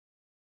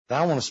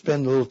I want to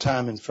spend a little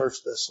time in 1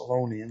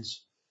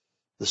 Thessalonians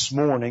this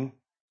morning.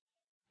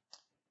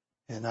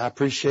 And I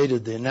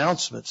appreciated the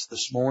announcements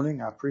this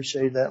morning. I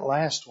appreciated that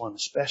last one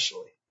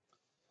especially,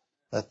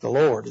 that the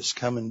Lord is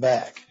coming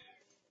back.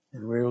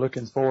 And we're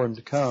looking for Him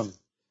to come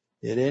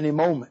at any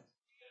moment.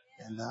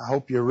 And I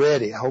hope you're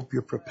ready. I hope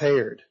you're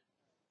prepared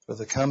for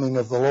the coming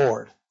of the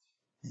Lord.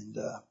 And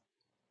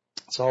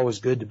it's always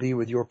good to be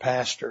with your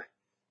pastor.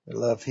 I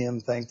love him.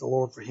 Thank the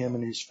Lord for him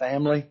and his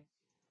family.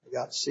 I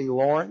got to see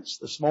Lawrence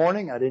this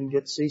morning. I didn't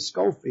get to see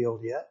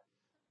Schofield yet,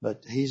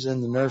 but he's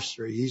in the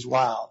nursery. He's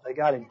wild. They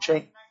got him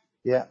chained.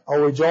 Yeah.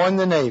 Oh, he joined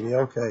the Navy.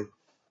 Okay.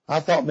 I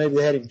thought maybe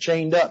they had him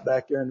chained up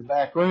back there in the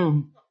back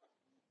room.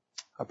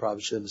 I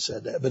probably shouldn't have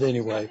said that, but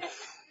anyway.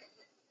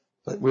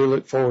 But we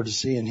look forward to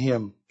seeing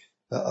him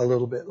a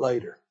little bit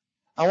later.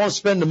 I want to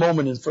spend a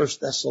moment in 1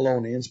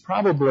 Thessalonians.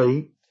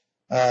 Probably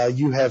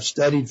you have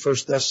studied 1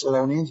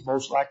 Thessalonians.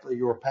 Most likely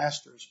your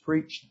pastor has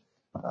preached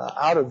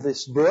out of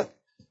this book.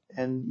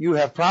 And you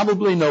have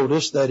probably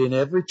noticed that in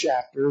every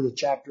chapter, the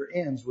chapter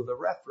ends with a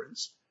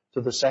reference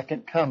to the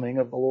second coming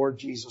of the Lord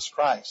Jesus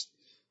Christ.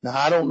 Now,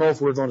 I don't know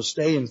if we're going to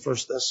stay in 1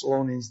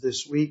 Thessalonians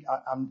this week.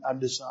 I'm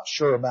just not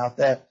sure about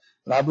that.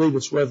 But I believe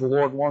it's where the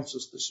Lord wants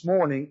us this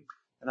morning.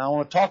 And I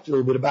want to talk to you a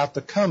little bit about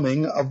the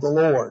coming of the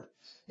Lord.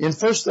 In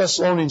 1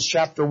 Thessalonians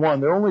chapter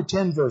 1, there are only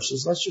 10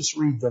 verses. Let's just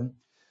read them.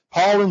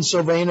 Paul and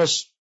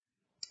Silvanus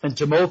and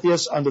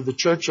Timotheus unto the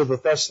church of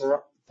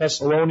the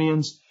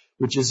Thessalonians,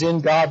 which is in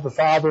God the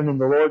Father and in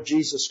the Lord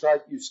Jesus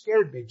Christ. You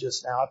scared me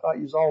just now. I thought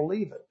you was all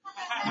leaving.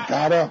 You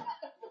got up.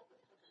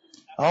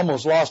 I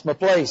almost lost my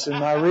place in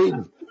my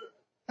reading.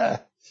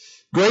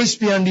 Grace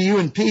be unto you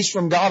and peace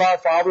from God our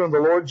Father and the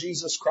Lord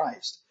Jesus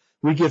Christ.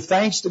 We give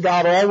thanks to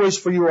God always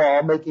for you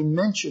all, making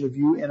mention of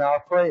you in our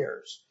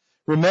prayers,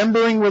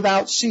 remembering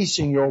without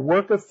ceasing your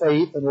work of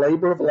faith and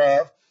labor of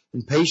love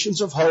and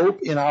patience of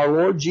hope in our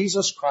Lord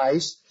Jesus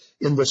Christ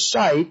in the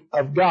sight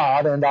of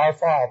God and our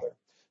Father.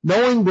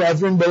 Knowing,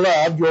 brethren,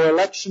 beloved, your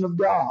election of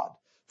God.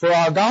 For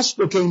our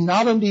gospel came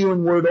not unto you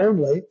in word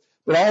only,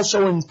 but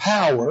also in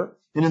power,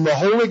 and in the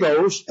Holy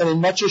Ghost, and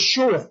in much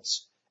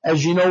assurance,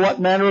 as ye know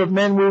what manner of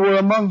men we were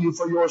among you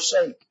for your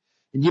sake.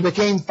 And ye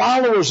became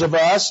followers of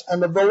us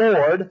and of the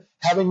Lord,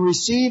 having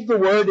received the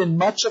word in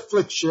much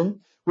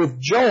affliction,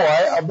 with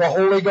joy of the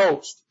Holy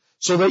Ghost,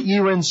 so that ye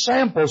were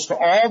ensamples to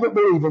all that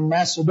believe in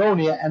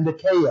Macedonia and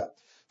Achaia.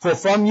 For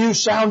from you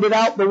sounded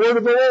out the word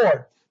of the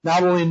Lord,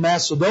 not only in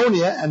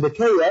Macedonia and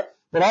Achaia,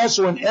 but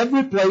also in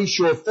every place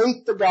your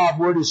faith to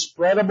Godward is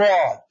spread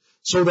abroad,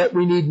 so that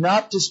we need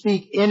not to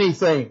speak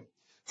anything.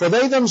 For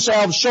they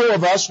themselves show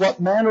of us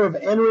what manner of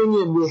entering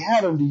in we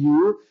had unto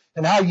you,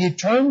 and how ye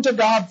turned to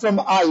God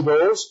from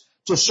idols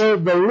to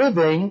serve the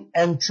living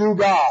and true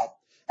God,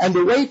 and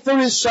to wait for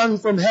His Son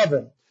from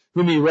heaven,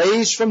 whom He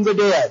raised from the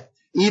dead,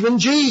 even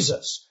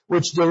Jesus,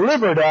 which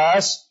delivered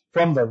us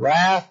from the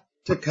wrath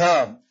to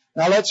come.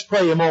 Now let's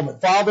pray a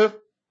moment. Father,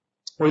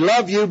 we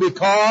love you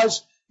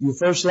because you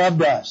first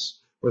loved us.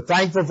 We're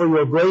thankful for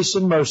your grace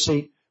and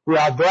mercy. We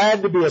are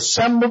glad to be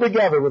assembled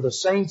together with the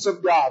saints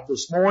of God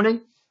this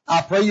morning.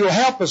 I pray you'll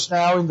help us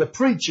now in the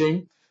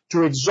preaching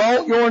to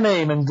exalt your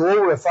name and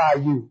glorify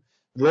you.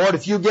 Lord,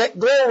 if you get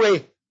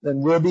glory,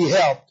 then we'll be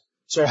helped.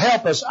 So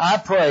help us, I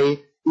pray,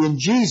 in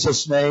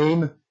Jesus'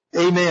 name.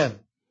 Amen.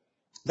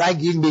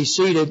 Thank you. You can be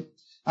seated.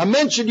 I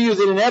mentioned to you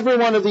that in every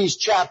one of these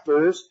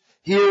chapters,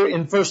 here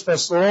in 1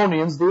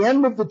 Thessalonians, the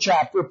end of the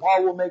chapter,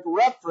 Paul will make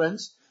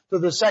reference to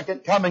the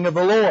second coming of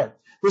the Lord.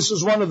 This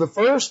is one of the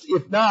first,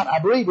 if not, I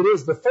believe it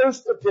is the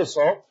first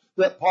epistle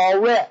that Paul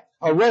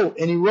wrote.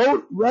 And he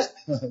wrote,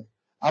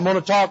 I'm going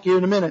to talk here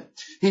in a minute.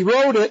 He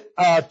wrote it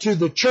to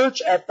the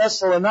church at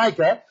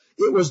Thessalonica.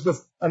 It was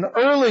an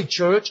early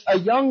church, a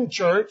young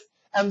church,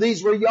 and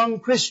these were young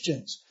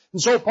Christians.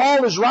 And so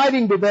Paul is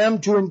writing to them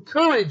to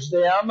encourage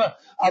them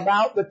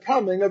about the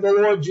coming of the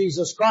Lord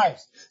Jesus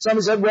Christ.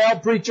 Somebody said, well,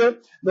 preacher,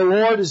 the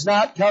Lord is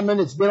not coming.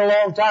 It's been a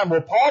long time.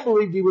 Well, Paul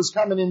believed He was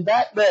coming in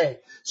that day.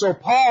 So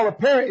Paul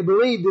apparently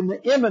believed in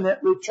the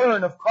imminent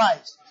return of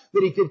Christ,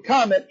 that He could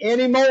come at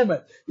any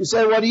moment. You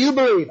say, what do you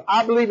believe?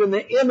 I believe in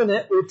the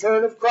imminent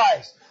return of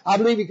Christ. I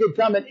believe He could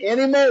come at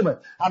any moment.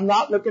 I'm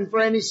not looking for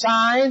any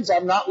signs.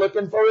 I'm not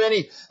looking for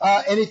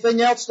anything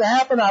else to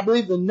happen. I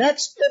believe the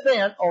next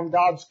event on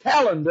God's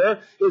calendar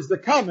is the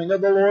coming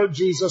of the Lord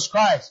Jesus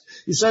Christ.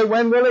 You say,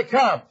 when will He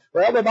come?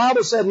 Well, the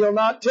Bible said He'll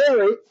not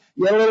tarry.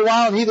 Yet a little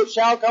while, and He that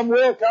shall come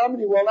will come,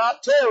 and He will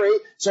not tarry.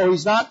 So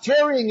He's not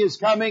tarrying His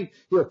coming.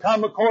 He'll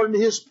come according to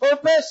His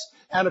purpose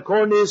and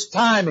according to His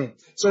timing.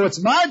 So it's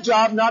my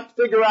job not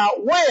to figure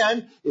out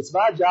when. It's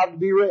my job to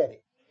be ready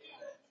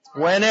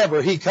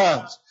whenever He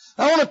comes.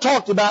 I want to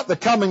talk about the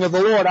coming of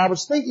the Lord. I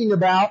was thinking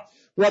about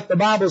what the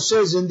Bible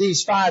says in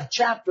these 5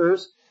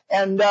 chapters.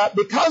 And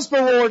because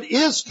the Lord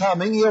is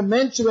coming, He'll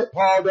mention it,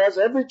 Paul does,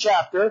 every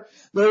chapter.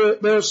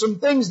 There are some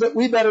things that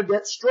we better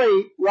get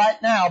straight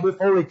right now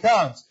before He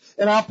comes.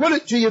 And I'll put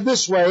it to you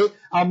this way.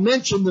 I'll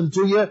mention them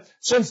to you.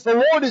 Since the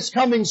Lord is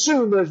coming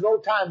soon, there's no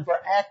time for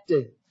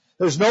acting.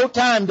 There's no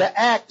time to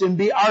act and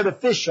be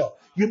artificial.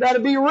 You better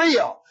be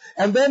real.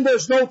 And then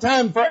there's no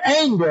time for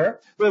anger.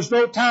 There's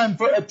no time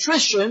for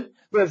attrition.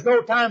 There's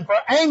no time for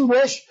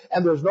anguish.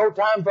 And there's no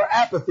time for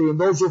apathy. And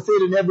those will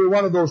fit in every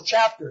one of those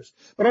chapters.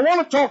 But I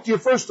want to talk to you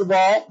first of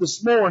all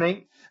this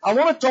morning. I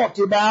want to talk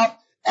to you about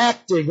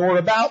acting or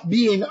about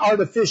being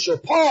artificial.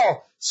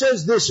 Paul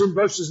says this in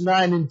verses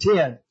 9 and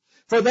 10.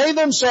 For they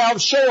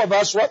themselves show of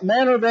us what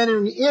manner of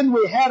entering in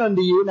we had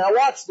unto you. Now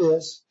watch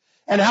this.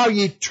 And how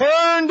ye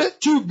turned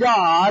to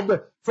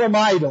God from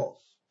idols,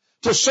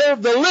 to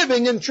serve the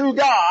living and true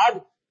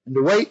God, and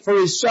to wait for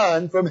His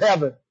Son from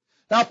heaven.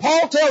 Now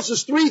Paul tells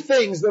us three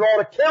things that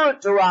ought to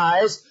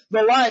characterize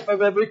the life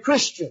of every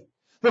Christian.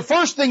 The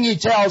first thing he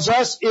tells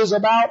us is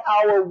about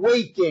our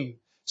waking.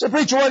 So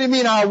preacher, what do you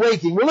mean our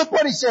waking? Well, look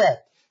what he said.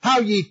 How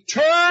ye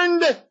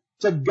turned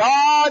to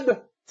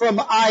God from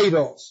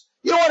idols.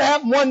 You know what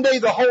happened one day?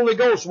 The Holy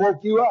Ghost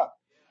woke you up.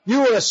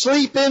 You were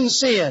asleep in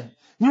sin.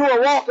 You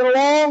were walking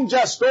along,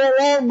 just go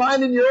along,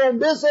 minding your own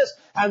business,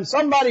 and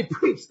somebody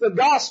preached the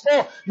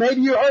gospel.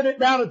 Maybe you heard it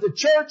down at the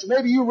church.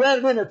 Maybe you read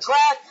it in a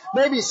tract.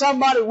 Maybe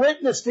somebody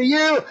witnessed to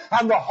you,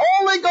 and the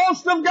Holy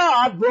Ghost of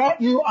God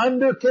brought you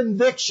under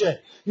conviction.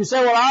 You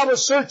say, well, I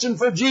was searching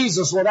for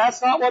Jesus. Well,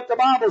 that's not what the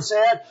Bible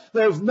said.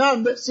 There's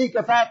none that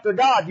seeketh after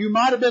God. You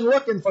might have been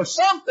looking for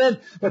something,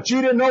 but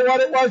you didn't know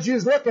what it was you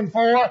was looking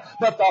for.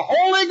 But the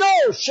Holy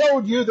Ghost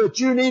showed you that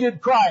you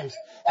needed Christ.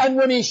 And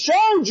when He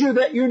showed you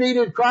that you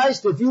needed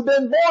Christ, if you've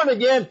been born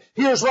again,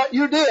 here's what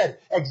you did.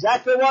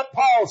 Exactly what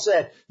Paul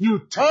said. You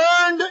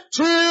turned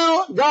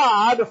to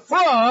God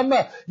from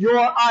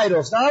your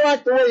idols. Now, I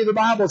like the way the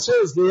Bible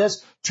says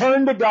this.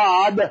 Turn to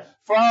God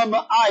from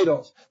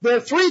idols. There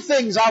are three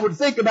things I would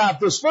think about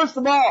this. First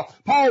of all,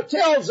 Paul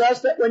tells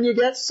us that when you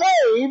get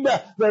saved,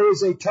 there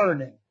is a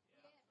turning.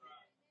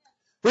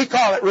 We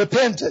call it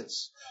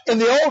repentance. In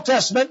the Old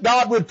Testament,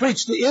 God would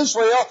preach to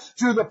Israel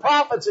through the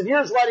prophets, and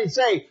here's what He'd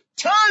say.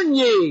 Turn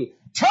ye,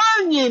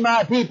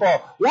 my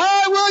people.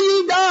 Why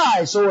will ye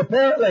die? So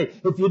apparently,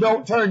 if you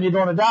don't turn, you're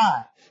going to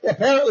die.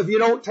 Apparently, if you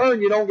don't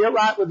turn, you don't get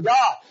right with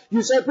God.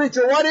 You say,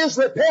 preacher, what is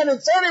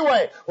repentance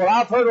anyway? Well,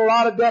 I've heard a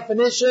lot of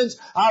definitions.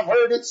 I've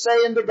heard it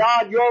saying to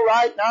God, you're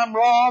right and I'm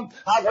wrong.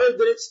 I've heard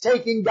that it's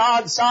taking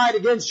God's side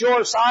against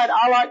your side.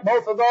 I like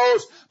both of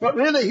those. But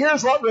really,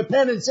 here's what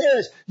repentance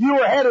is. You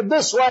were headed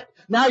this way.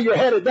 Now you're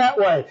headed that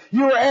way.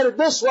 You were headed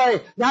this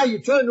way. Now you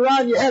turned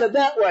around, you're headed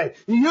that way.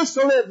 You used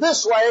to live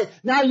this way.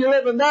 Now you're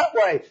living that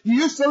way. You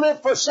used to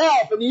live for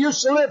self and you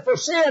used to live for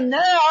sin.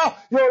 Now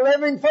you're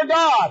living for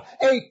God.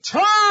 A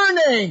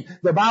turning.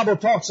 The Bible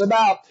talks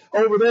about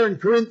over there in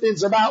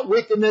Corinthians about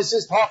wickedness.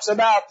 It talks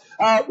about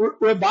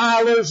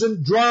revilers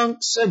and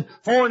drunks and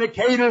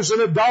fornicators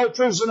and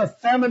adulterers and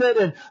effeminate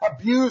and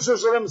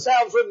abusers of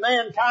themselves with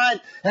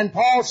mankind. And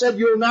Paul said,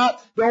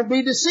 don't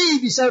be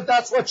deceived. He said, if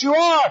that's what you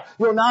are,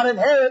 you'll not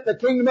inherit the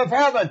kingdom of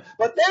heaven.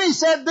 But then he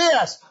said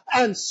this,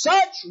 and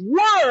such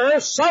were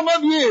some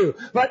of you.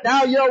 But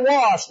now you're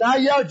washed. Now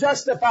you're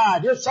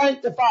justified. You're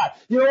sanctified.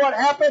 You know what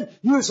happened?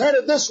 You was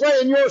headed this way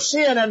in your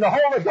sin, and the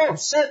Holy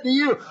Ghost said to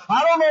you,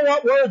 I don't know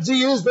what words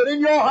He used, but in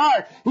your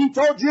heart, He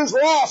told you you was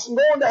lost and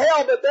going to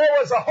hell, but there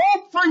was a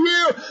hope for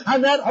you,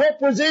 and that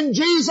hope was in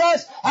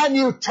Jesus, and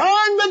you turned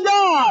to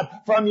God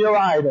from your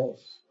idols.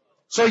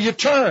 So you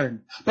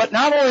turned. But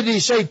not only did He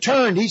say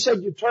turned, He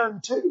said you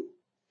turned to.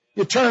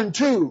 You turned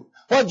to.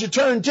 What did you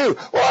turn to?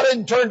 Well, I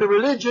didn't turn to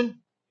religion.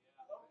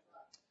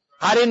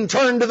 I didn't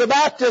turn to the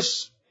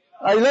Baptists.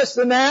 Are you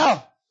listening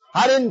now?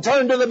 I didn't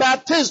turn to the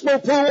baptismal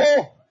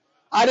pool.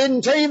 I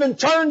didn't even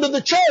turn to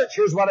the church.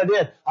 Here's what I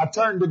did. I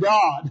turned to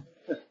God.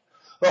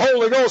 The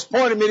Holy Ghost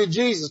pointed me to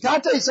Jesus. Can I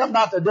tell you something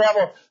about the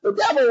devil? The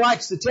devil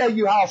likes to tell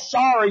you how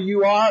sorry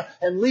you are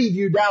and leave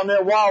you down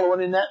there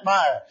wallowing in that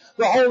mire.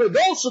 The Holy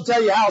Ghost will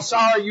tell you how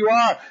sorry you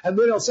are, and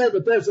then He'll say,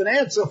 but there's an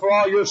answer for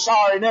all your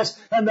sorriness,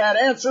 and that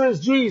answer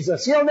is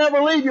Jesus. He'll never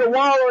leave you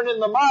wallowing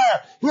in the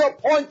mire. He'll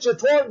point you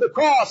toward the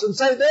cross and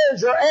say,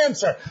 there's your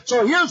answer.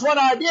 So here's what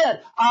I did.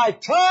 I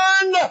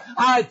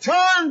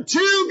turned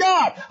to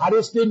God. I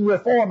just didn't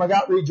reform. I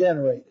got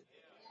regenerated.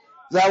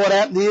 Is that what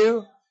happened to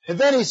you? And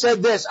then he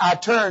said this, I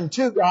turn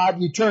to God.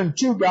 You turn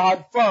to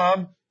God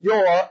from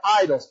your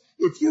idols.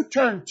 If you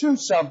turn to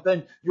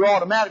something, you're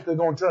automatically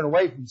going to turn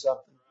away from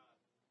something.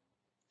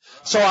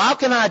 So how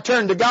can I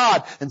turn to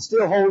God and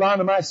still hold on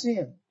to my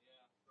sin?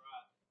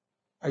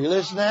 Are you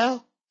listening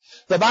now?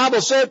 The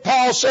Bible said,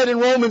 Paul said in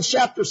Romans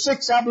chapter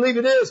 6, I believe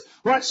it is,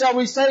 what shall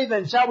we say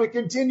then? Shall we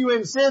continue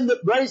in sin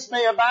that grace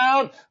may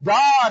abound?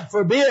 God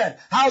forbid.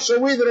 How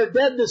shall we that are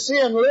dead to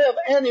sin live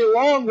any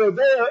longer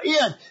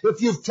therein?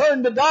 If you've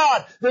turned to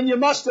God, then you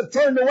must have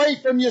turned away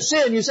from your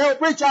sin. You say, well,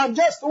 preacher, I'm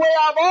just the way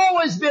I've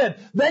always been.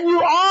 Then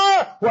you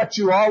are what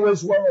you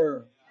always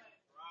were.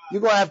 You're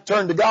going to have to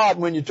turn to God.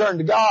 And when you turn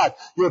to God,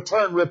 you'll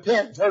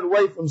repent, turn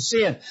away from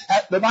sin.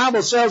 The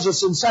Bible tells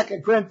us in 2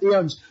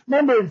 Corinthians,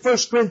 remember in 1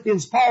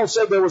 Corinthians, Paul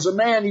said there was a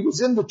man, he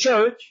was in the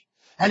church,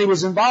 and he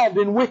was involved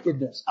in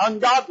wickedness,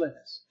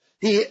 ungodliness.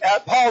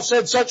 Paul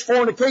said such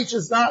fornication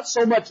is not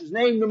so much as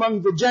named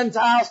among the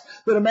Gentiles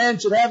that a man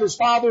should have his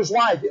father's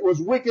wife. It was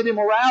wicked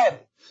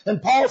immorality.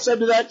 And Paul said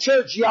to that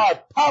church, ye are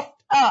puffed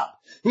up.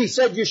 He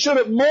said, you should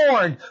have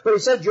mourned, but he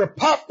said, you're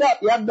puffed up.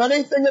 You haven't done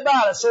anything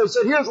about it. So he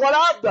said, here's what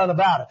I've done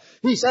about it.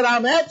 He said,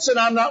 I'm absent.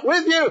 I'm not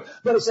with you.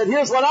 But he said,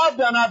 here's what I've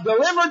done. I've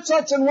delivered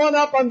such an one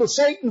up unto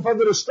Satan for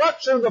the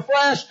destruction of the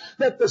flesh,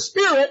 that the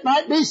spirit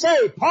might be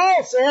saved.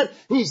 Paul said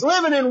he's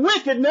living in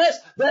wickedness.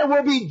 There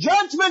will be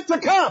judgment to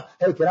come.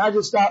 Hey, can I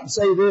just stop and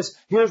say this?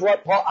 Here's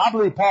what I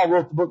believe Paul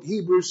wrote the book of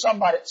Hebrews.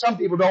 Some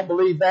people don't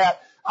believe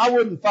that. I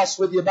wouldn't fuss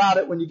with you about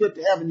it. When you get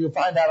to heaven, you'll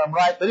find out I'm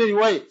right. But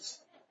anyway,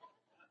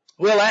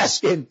 we'll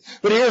ask him.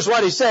 But here's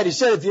what he said. He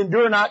said, if you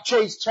endure not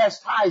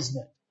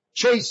chastisement,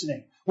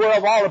 chastening,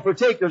 whereof all are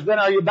partakers, then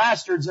are you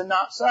bastards and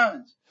not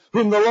sons.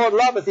 Whom the Lord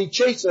loveth, he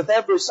chasteneth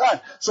every son.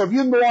 So if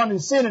you can go on in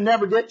sin and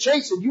never get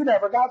chastened, you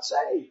never got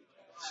saved.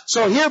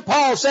 So here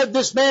Paul said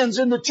this man's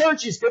in the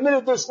church. He's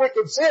committed this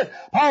wicked sin.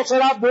 Paul said,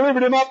 I've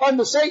delivered him up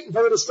unto Satan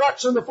for the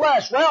destruction of the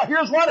flesh. Well,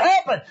 here's what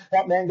happened.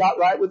 That man got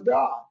right with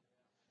God.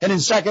 And in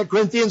 2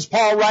 Corinthians,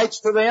 Paul writes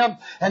to them,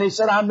 and he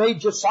said, I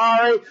made you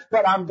sorry,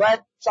 but I'm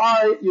glad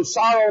you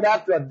sorrowed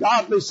after a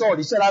godly sort.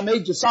 He said, I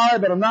made you sorry,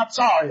 but I'm not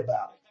sorry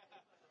about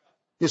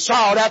it. You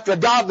sorrowed after a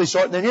godly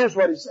sort. And then here's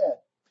what he said.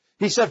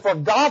 He said, for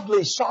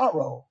godly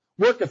sorrow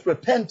worketh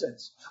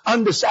repentance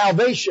unto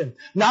salvation,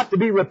 not to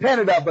be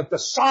repented of, but the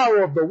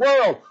sorrow of the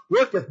world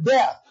worketh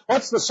death.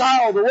 What's the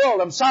sorrow of the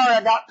world? I'm sorry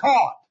I got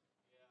caught.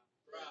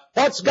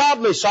 What's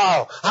godly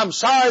sorrow? I'm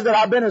sorry that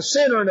I've been a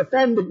sinner and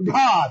offended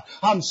God.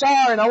 I'm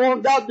sorry and I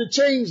want God to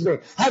change me.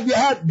 Have you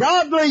had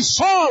godly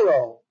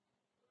sorrow?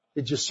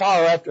 Did you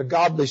sorrow after a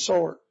godly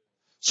sort?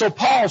 So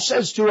Paul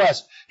says to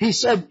us, he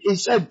said,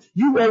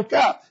 you woke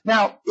up.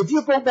 Now, if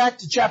you go back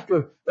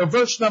to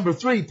verse number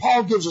 3,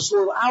 Paul gives us a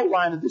little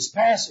outline of this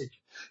passage.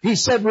 He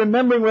said,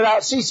 remembering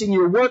without ceasing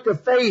your work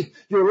of faith,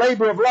 your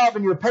labor of love,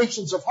 and your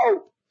patience of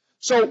hope.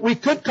 So we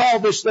could call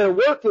this their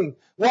working.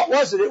 What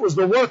was it? It was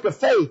the work of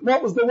faith.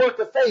 What was the work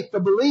of faith? To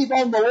believe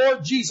on the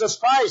Lord Jesus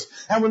Christ.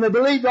 And when they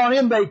believed on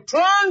Him, they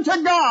turned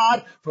to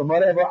God from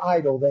whatever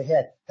idol they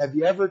had. Have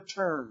you ever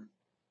turned?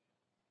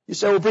 You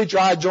say, well, preacher,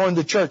 I joined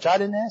the church. I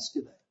didn't ask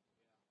you that.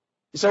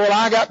 You say, well,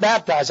 I got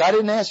baptized. I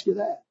didn't ask you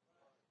that.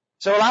 You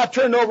say, well, I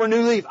turned over a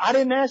new leaf. I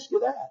didn't ask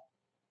you that.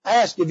 I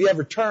asked you, have you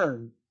ever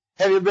turned?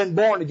 Have you been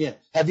born again?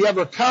 Have you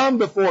ever come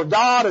before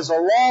God as a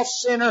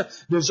lost sinner,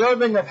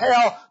 deserving of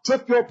hell,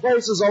 took your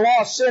place as a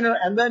lost sinner,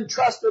 and then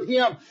trusted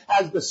Him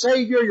as the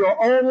Savior,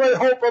 your only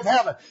hope of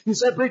heaven? You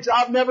say, preacher,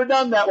 I've never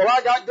done that. Well,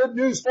 I got good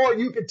news for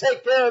you. You can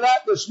take care of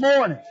that this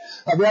morning.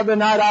 The other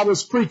night I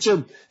was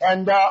preaching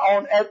at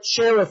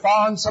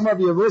Sherathon. Some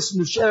of you have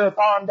listened to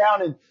Sherathon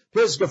down in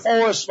Pisgah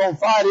Forest on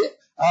Friday.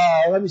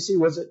 It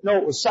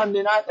was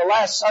Sunday night, the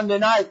last Sunday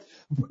night.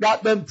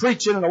 Got done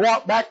preaching and I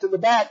walked back to the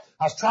back.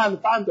 I was trying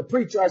to find the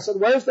preacher. I said,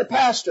 where's the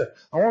pastor?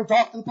 I want to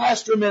talk to the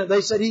pastor a minute.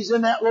 They said, he's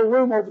in that little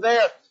room over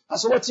there. I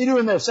said, what's he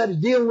doing there? Said, he's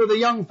dealing with a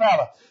young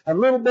fella. A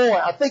little boy,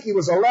 I think he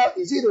was 11,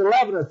 he's either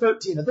 11 or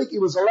 13. I think he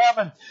was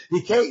 11.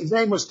 His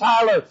name was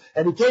Tyler,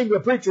 and he came to the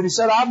preacher and he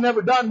said, I've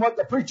never done what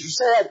the preacher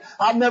said.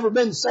 I've never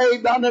been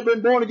saved. I've never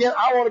been born again.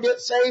 I want to get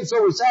saved.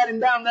 So we sat him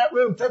down in that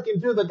room, took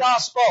him through the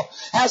gospel,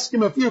 asked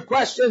him a few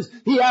questions.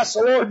 He asked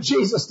the Lord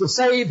Jesus to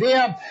save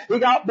him. He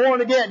got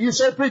born again. You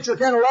said, preacher,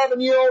 can an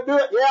 11-year-old do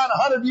it? Yeah,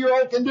 and a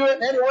 100-year-old can do it,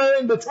 and anywhere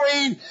in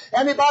between.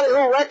 Anybody who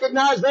will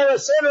recognize they're a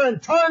sinner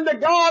and turn to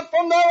God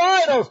from their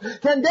idols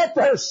can get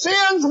their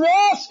sins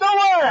washed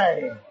away.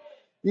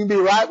 You can be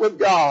right with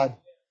God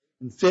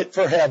and fit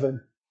for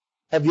heaven.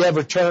 Have you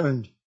ever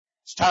turned?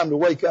 It's time to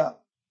wake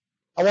up.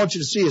 I want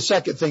you to see a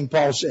second thing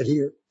Paul said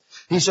here.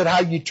 He said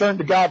how you turn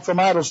to God from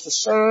idols to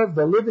serve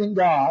the living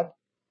God,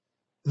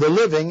 the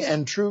living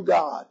and true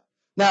God.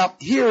 Now,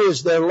 here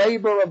is their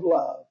labor of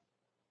love.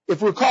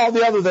 If we call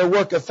the other their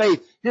work of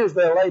faith, here's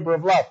their labor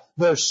of love.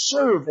 They're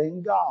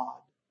serving God.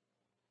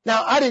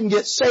 Now, I didn't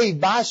get saved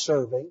by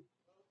serving.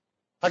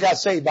 I got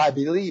saved by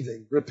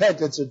believing,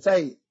 repentance and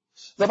faith.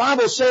 The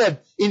Bible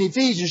said in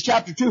Ephesians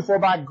chapter 2, for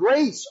by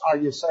grace are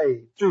you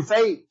saved, through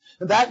faith,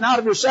 and that not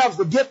of yourselves,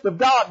 the gift of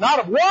God, not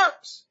of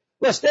works,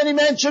 lest any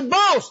man should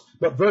boast.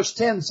 But verse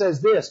 10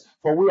 says this,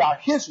 for we are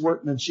His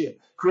workmanship,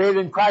 created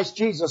in Christ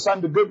Jesus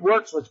unto good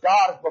works, which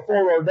God hath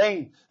before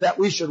ordained that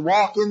we should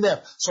walk in them.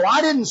 So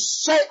I didn't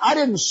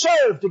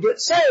serve to get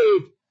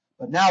saved,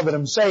 but now that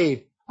I'm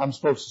saved, I'm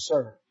supposed to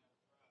serve.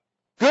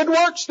 Good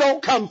works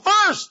don't come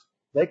first,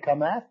 they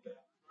come after.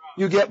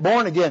 You get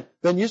born again,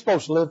 then you're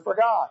supposed to live for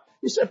God.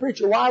 You say,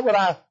 preacher, why would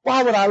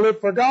I live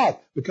for God?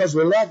 Because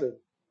we love Him.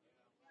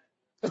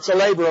 It's a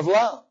labor of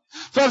love.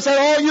 So I said,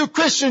 oh, you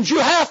Christians, you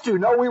have to.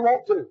 No, we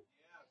won't to.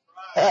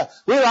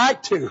 We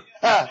like to.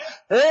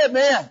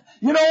 Amen.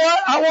 You know what?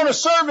 I want to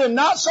serve Him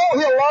not so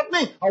He'll love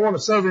me. I want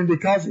to serve Him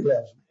because He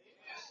loves me.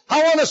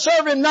 I want to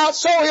serve Him not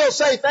so He'll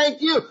say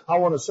thank you. I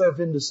want to serve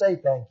Him to say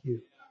thank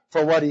you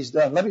for what He's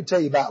done. Let me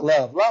tell you about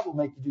love. Love will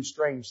make you do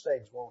strange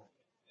things, won't it?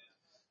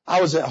 I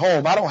was at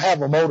home. I don't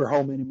have a motor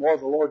home anymore.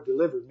 The Lord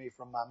delivered me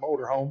from my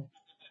motor home.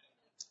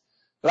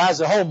 But I was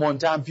at home one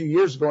time a few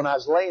years ago, and I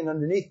was laying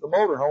underneath the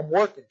motor home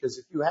working, because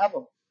if you have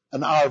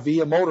an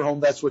RV, a motor home,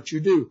 that's what you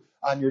do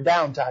on your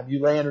downtime.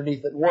 You lay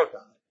underneath it and work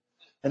on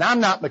it. And I'm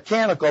not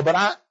mechanical,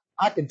 but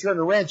I could turn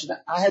a wrench, and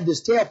I had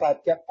this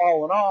tailpipe kept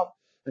falling off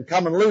and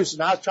coming loose,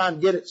 and I was trying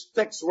to get it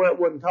fixed where it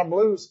wouldn't come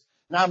loose.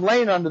 And I'm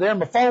laying under there,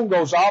 and my phone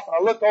goes off, and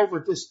I look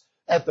over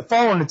at the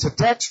phone. It's a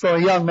text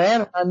from a young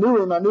man. I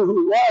knew him. I knew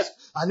who he was.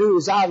 I knew he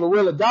was out of the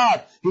will of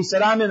God. He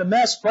said, I'm in a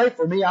mess. Pray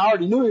for me. I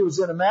already knew he was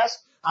in a mess.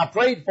 I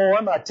prayed for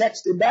him. I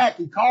texted him back.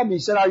 He called me.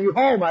 He said, are you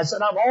home? I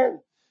said, I'm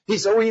home. He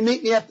said, will you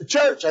meet me at the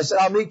church? I said,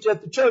 I'll meet you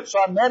at the church. So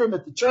I met him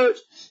at the church.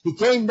 He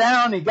came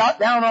down. He got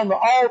down on the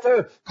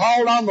altar,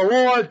 called on the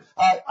Lord.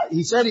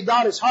 He said he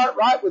got his heart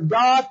right with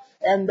God.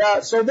 And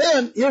so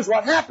then, here's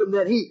what happened.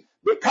 Then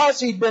because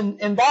he'd been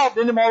involved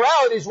in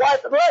immorality, his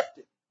wife had left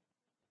him.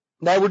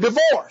 They were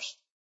divorced.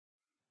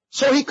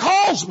 So he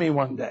calls me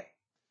one day.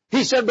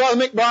 He said,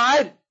 Brother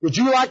McBride, would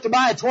you like to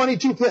buy a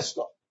 .22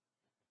 pistol?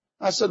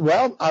 I said,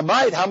 well, I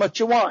might. How much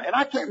you want? And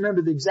I can't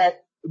remember the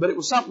exact, but it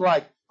was something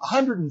like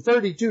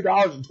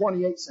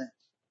 $132.28.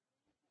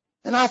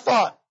 And I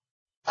thought,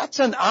 that's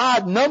an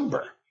odd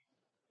number.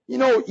 You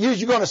know,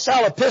 you're going to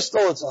sell a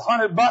pistol, it's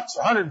 $100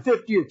 or $150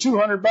 or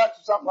 $200 or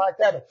something like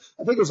that.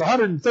 I think it was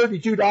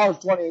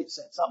 $132.28,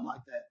 something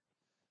like that.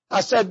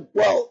 I said,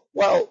 well,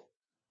 why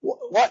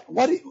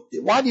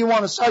do you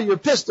want to sell your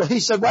pistol? He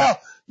said, well,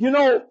 you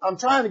know, I'm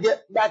trying to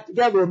get back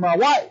together with my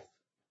wife.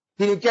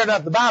 He didn't care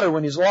nothing about her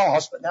when he's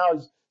lost, but now he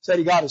said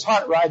he got his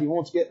heart right. He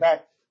wants to get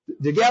back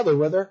together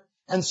with her.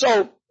 And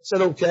so I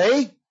said,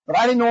 okay, but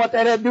I didn't know what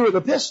that had to do with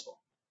a pistol.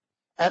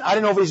 And I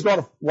didn't know if he's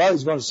going to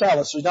sell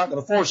it, so he's not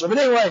going to force it. But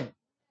anyway,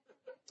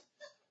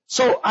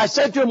 so I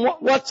said to him,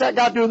 what's that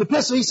got to do with the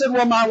pistol? He said,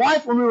 well, my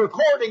wife, when we were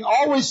courting,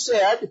 always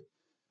said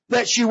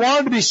that she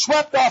wanted to be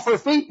swept off her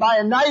feet by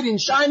a knight in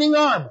shining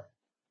armor.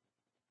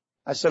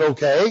 I said,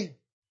 okay.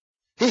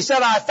 He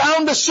said, I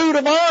found a suit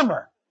of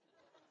armor.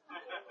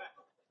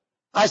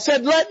 I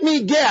said, let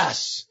me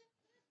guess.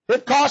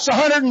 It costs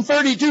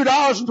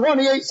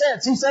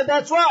 $132.28. He said,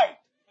 that's right.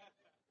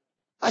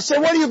 I said,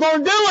 what are you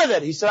going to do with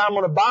it? He said, I'm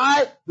going to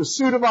buy the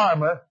suit of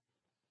armor.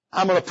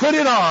 I'm going to put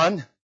it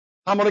on.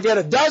 I'm going to get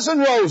a dozen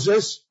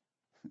roses.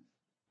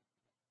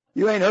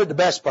 You ain't heard the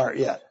best part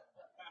yet.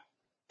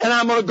 And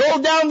I'm going to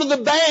go down to the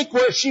bank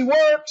where she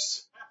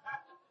works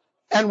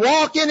and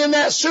walk in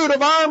that suit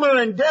of armor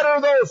and get her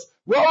those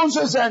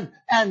roses and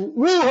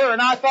woo her.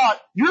 And I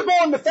thought, you're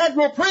going to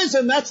federal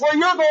prison. That's where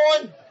you're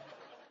going.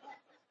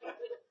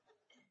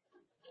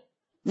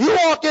 You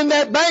walk in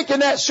that bank in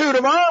that suit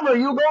of armor,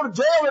 you'll go to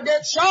jail or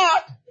get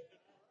shot.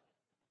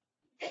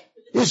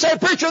 You say,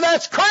 preacher,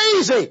 that's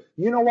crazy.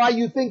 You know why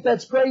you think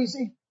that's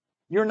crazy?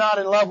 You're not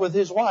in love with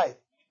his wife.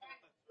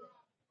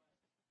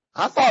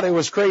 I thought it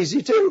was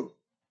crazy too,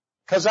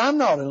 because I'm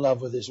not in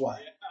love with his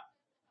wife.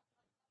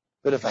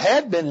 But if I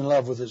had been in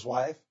love with his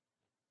wife,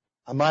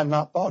 I might have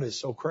not thought it's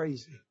so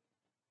crazy.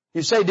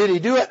 You say, did he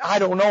do it? I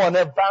don't know. I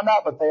never found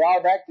out, but they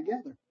are back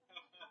together.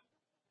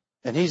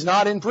 And he's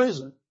not in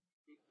prison.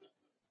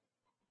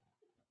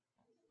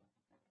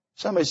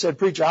 Somebody said,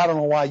 preacher, I don't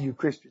know why you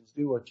Christians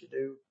do what you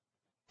do.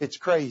 It's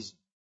crazy.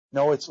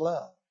 No, it's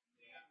love.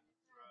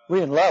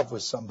 We're in love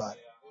with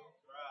somebody.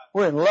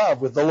 We're in love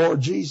with the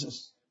Lord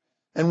Jesus.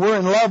 And we're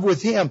in love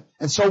with Him.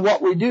 And so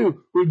what we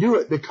do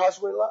it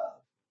because we love.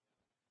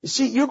 You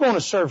see, you're going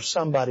to serve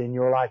somebody in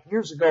your life.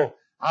 Years ago,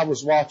 I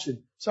was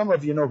watching, some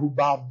of you know who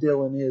Bob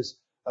Dylan is.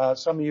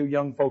 Some of you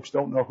young folks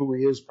don't know who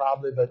he is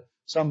probably, but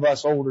some of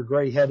us older,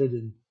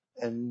 gray-headed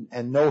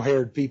and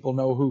no-haired people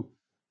know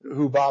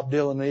who Bob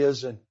Dylan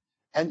is.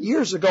 And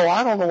years ago,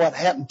 I don't know what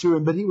happened to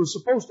him, but he was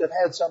supposed to have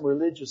had some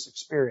religious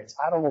experience.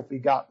 I don't know if he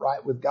got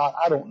right with God.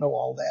 I don't know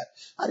all that.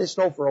 I just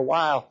know for a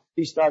while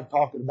he started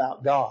talking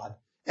about God.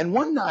 And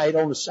one night,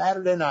 on a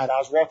Saturday night, I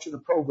was watching a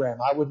program.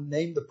 I wouldn't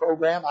name the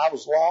program. I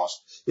was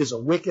lost. It's a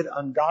wicked,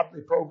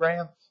 ungodly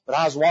program. But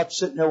I was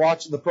sitting there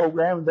watching the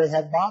program, and they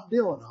had Bob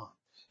Dylan on.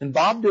 And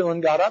Bob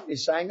Dylan got up and he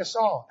sang a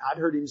song. I'd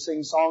heard him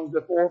sing songs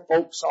before,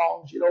 folk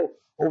songs,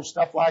 old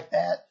stuff like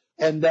that.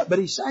 And but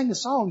he sang a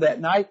song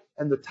that night,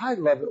 and the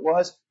title of it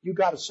was, You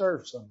Got to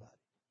Serve Somebody.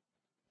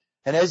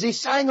 And as he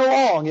sang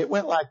along, it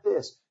went like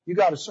this. You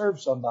got to serve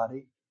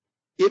somebody.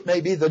 It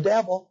may be the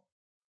devil,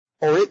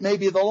 or it may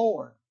be the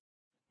Lord.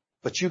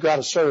 But you got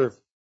to serve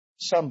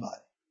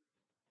somebody.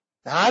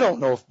 Now, I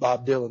don't know if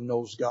Bob Dylan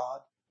knows God,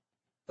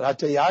 but I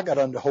tell you, I got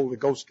under Holy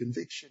Ghost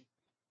conviction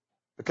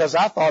because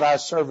I thought I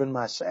was serving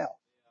myself.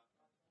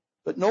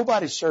 But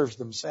nobody serves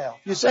themselves.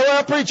 You say,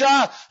 well, preacher,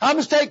 I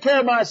must take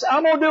care of myself.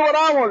 I'm going to do what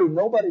I want to do.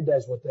 Nobody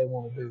does what they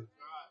want to do.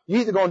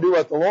 You're either going to do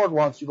what the Lord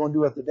wants, or you're going to do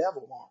what the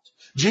devil wants.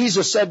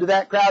 Jesus said to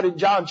that crowd in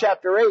John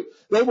chapter 8,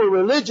 they were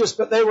religious,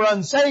 but they were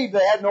unsaved.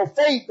 They had no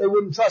faith. They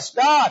wouldn't trust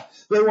God.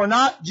 They were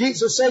not,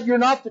 Jesus said, you're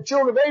not the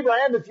children of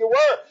Abraham. If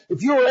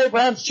you were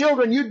Abraham's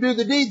children, you'd do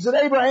the deeds that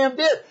Abraham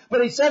did.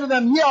 But he said to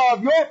them, ye are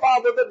of your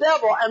father the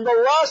devil, and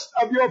the lust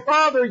of your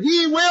father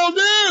ye will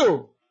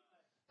do.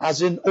 I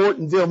was in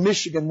Ortonville,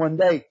 Michigan one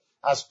day.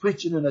 I was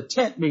preaching in a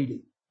tent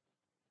meeting.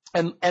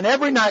 And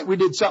every night we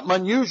did something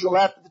unusual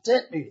after the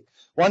tent meeting.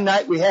 One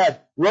night we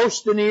had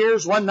roasting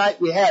ears. One night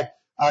we had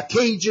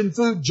Cajun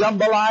food,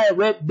 jambalaya,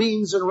 red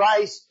beans and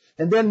rice.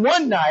 And then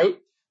one night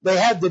they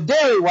had the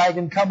dairy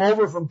wagon come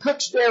over from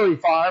Cook's Dairy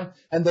Farm,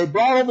 and they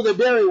brought over the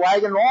dairy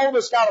wagon, and all of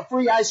us got a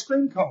free ice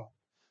cream cone.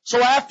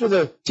 So after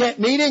the tent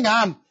meeting,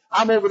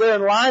 I'm over there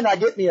in line. I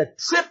get me a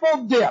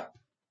triple dip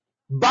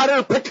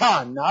butter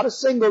pecan, not a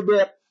single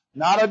dip,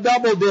 not a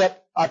double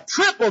dip, a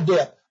triple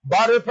dip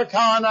butter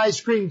pecan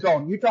ice cream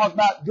cone. You talk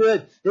about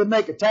good, it'd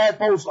make a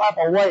tadpole slap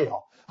a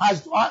whale.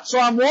 So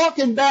I'm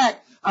walking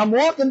back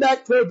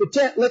toward the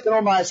tent looking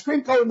on my ice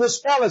cream cone, and this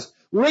fella's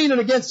leaning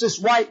against this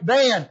white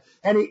van,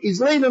 and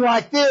he's leaning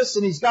like this,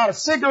 and he's got a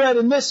cigarette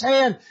in this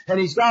hand, and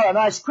he's got an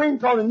ice cream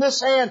cone in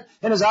this hand,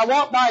 and as I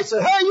walked by, he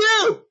said, "Hey,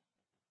 you!"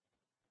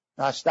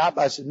 And I stopped.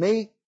 I said,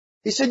 "Me?"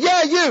 He said,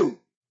 "Yeah, you."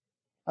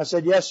 I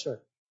said, "Yes, sir."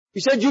 He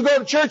said, "You go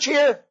to church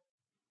here?"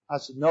 I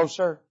said, "No,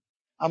 sir.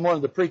 I'm one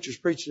of the preachers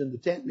preaching in the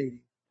tent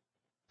meeting."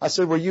 I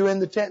said, "Were you in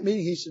the tent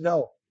meeting?" He said,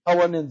 "No, I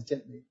wasn't in the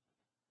tent meeting."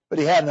 But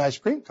he had an ice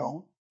cream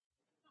cone.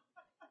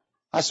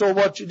 I said,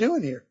 "Well, what you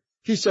doing here?"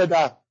 He said,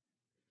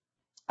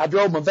 I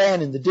drove my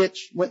van in the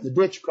ditch, went in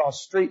the ditch across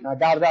the street, and I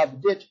got it out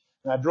of the ditch,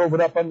 and I drove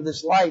it up under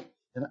this light,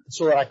 and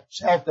so that I could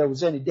tell if there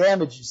was any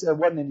damage. He said there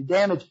wasn't any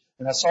damage,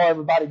 and I saw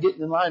everybody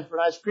getting in line for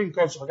an ice cream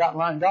cone, so I got in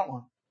line and got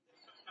one.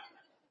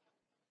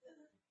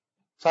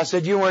 So I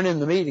said, "You weren't in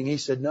the meeting?" He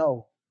said,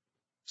 "No."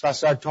 So I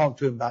started talking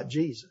to him about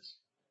Jesus,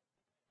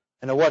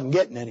 and I wasn't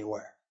getting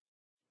anywhere.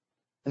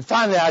 And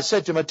finally I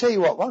said to him, "I tell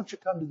you what, why don't you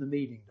come to the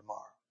meeting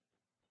tomorrow?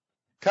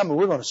 Come,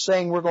 we're going to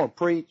sing, we're going to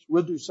preach,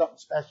 we'll do something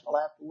special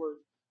afterward.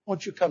 Why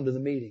don't you come to the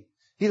meeting?"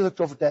 He looked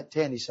over at that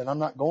tent. He said, "I'm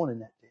not going in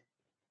that tent."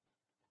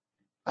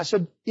 I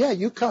said, "Yeah,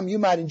 you come. You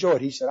might enjoy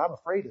it." He said, "I'm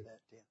afraid of that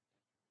tent."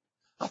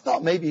 I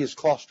thought maybe he was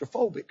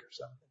claustrophobic or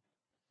something.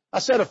 I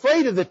said,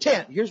 "Afraid of the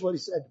tent." Here's what he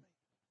said to me.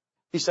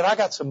 He said, "I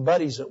got some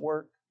buddies at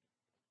work.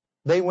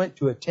 They went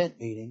to a tent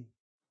meeting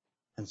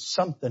and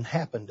something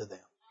happened to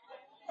them."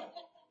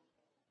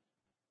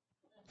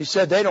 He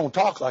said, "They don't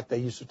talk like they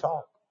used to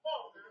talk.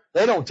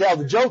 They don't tell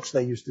the jokes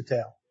they used to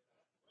tell.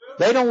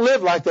 They don't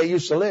live like they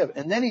used to live."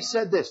 And then he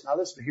said this. Now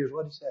listen, here's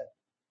what he said.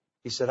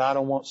 He said, "I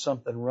don't want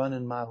something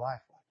running my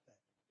life like that."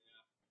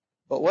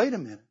 But wait a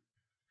minute.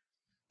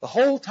 The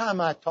whole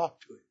time I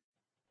talked to him,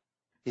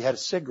 he had a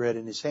cigarette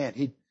in his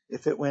hand.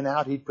 If it went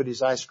out, he'd put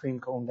his ice cream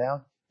cone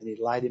down and he'd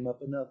light him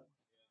up another.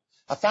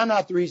 I found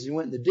out the reason he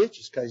went in the ditch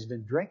is because he's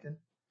been drinking.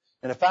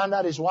 And I found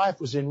out his wife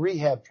was in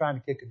rehab trying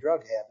to kick a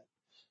drug habit.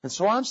 And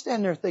so I'm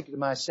standing there thinking to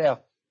myself,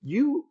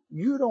 you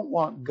don't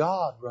want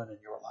God running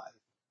your life,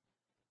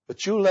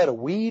 but you let a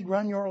weed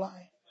run your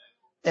life,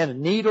 and a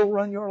needle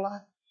run your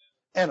life,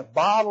 and a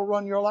bottle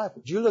run your life.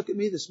 Would you look at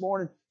me this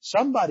morning?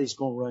 Somebody's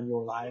going to run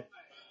your life.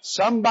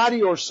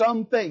 Somebody or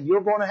something. You're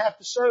going to have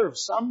to serve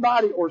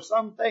somebody or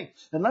something.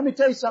 And let me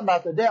tell you something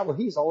about the devil.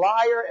 He's a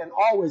liar and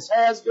always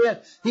has been.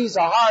 He's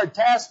a hard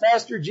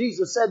taskmaster.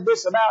 Jesus said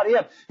this about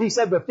him. He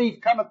said, "The thief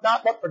cometh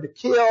not but for to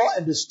kill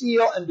and to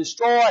steal and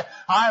destroy.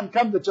 I am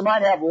come that you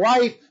might have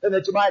life and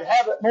that you might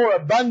have it more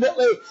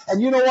abundantly."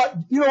 And you know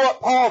what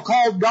Paul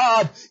called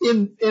God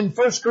in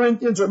 1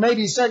 Corinthians or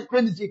maybe 2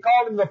 Corinthians? He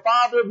called him the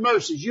Father of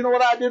mercies. You know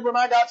what I did when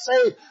I got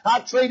saved?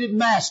 I traded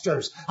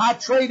masters. I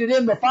traded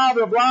in the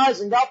father of lies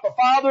and got the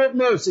Father of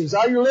mercies.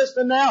 Are you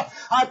listening now?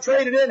 I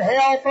traded in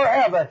hell for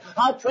heaven.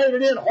 I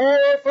traded in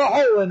horror for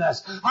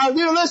holiness. Are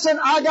you listening?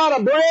 I got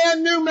a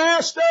brand new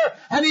master,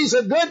 and he's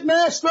a good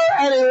master,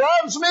 and he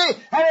loves me,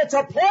 and it's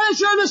a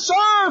pleasure to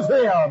serve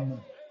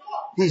him.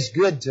 He's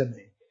good to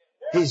me.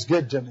 He's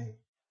good to me.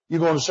 You're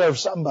going to serve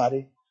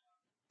somebody,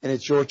 and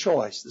it's your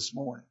choice this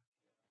morning.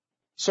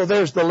 So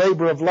there's the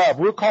labor of love.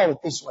 We'll call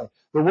it this way.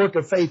 The work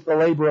of faith, the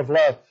labor of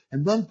love.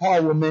 And then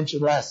Paul will mention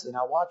lastly.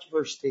 Now watch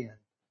verse 10.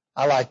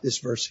 I like this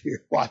verse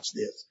here. Watch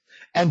this.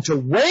 "And to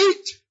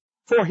wait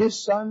for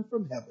his Son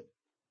from heaven,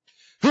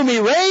 whom he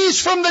raised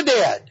from the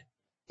dead,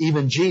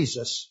 even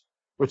Jesus,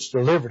 which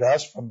delivered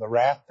us from the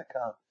wrath to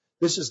come."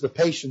 This is the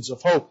patience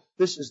of hope.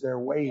 This is their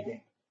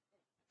waiting.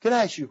 Can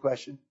I ask you a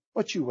question?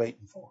 What you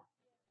waiting for?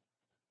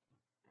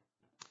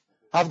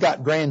 I've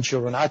got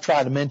grandchildren. I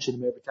try to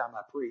mention them every time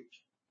I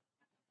preach.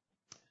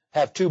 I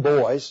have 2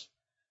 boys.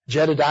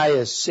 Jedediah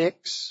is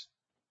 6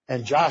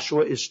 and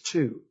Joshua is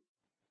 2.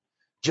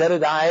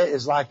 Jedediah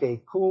is like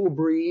a cool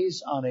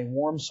breeze on a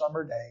warm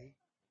summer day,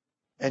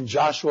 and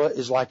Joshua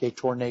is like a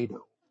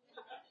tornado.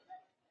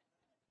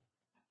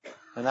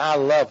 And I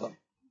love them.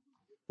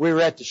 We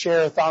were at the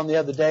share-a-thon the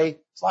other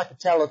day. It's like a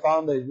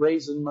telethon. They're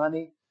raising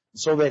money.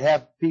 So they'd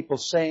have people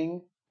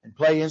sing and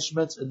play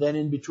instruments, and then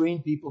in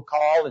between people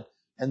call,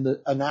 and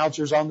the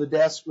announcers on the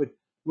desk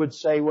would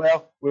say,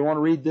 "Well, we want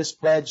to read this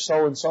pledge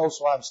so-and-so."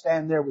 So I'm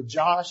standing there with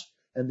Josh,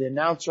 and the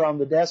announcer on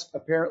the desk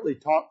apparently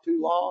talked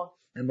too long.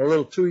 And the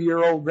little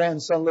 2-year-old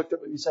grandson looked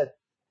up and he said,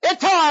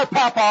 "Guitar,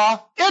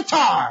 Papa,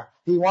 guitar."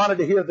 He wanted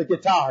to hear the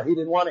guitar. He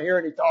didn't want to hear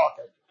any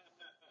talking.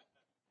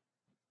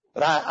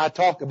 But I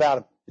talk about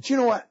him. But you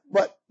know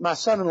what? My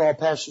son-in-law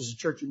pastors a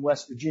church in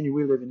West Virginia.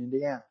 We live in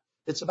Indiana.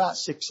 It's about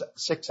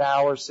 6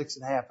 hours,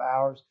 6.5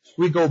 hours.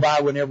 We go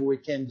by whenever we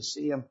can to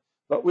see him,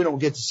 but we don't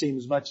get to see him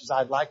as much as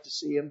I'd like to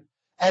see him.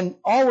 And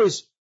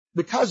always,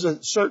 because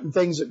of certain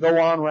things that go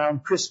on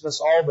around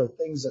Christmas, all the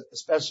things that,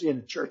 especially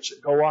in the church,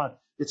 that go on,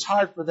 it's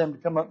hard for them to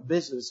come up and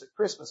visit us at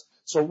Christmas.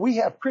 So we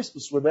have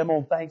Christmas with them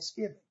on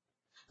Thanksgiving.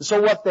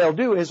 So what they'll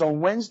do is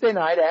on Wednesday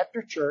night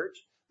after church,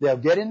 they'll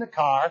get in the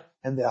car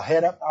and they'll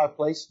head up our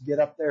place and get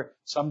up there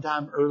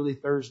sometime early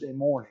Thursday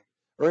morning.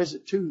 Or is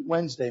it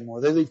Wednesday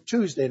morning? They leave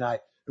Tuesday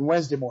night and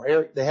Wednesday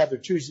morning. They have their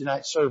Tuesday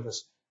night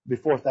service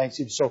before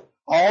Thanksgiving. So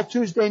all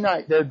Tuesday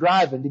night they're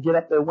driving to get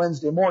up there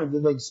Wednesday morning.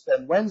 Then they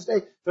spend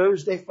Wednesday,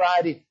 Thursday,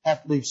 Friday,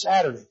 have to leave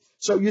Saturday.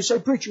 So you say,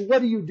 preacher,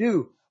 what do you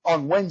do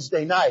on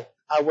Wednesday night?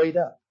 I wait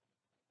up.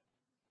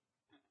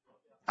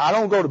 I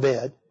don't go to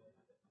bed.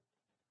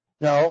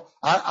 No,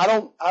 I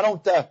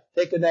don't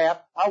take a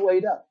nap. I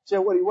wait up. Say,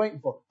 what are you waiting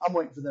for? I'm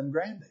waiting for them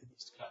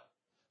grandbabies to come.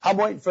 I'm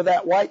waiting for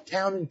that white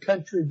town and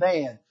country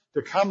van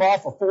to come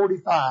off of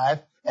 45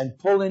 and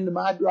pull into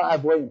my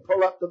driveway and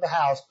pull up to the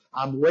house.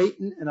 I'm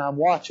waiting and I'm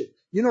watching.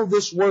 You know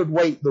this word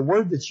wait, the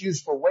word that's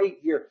used for wait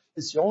here,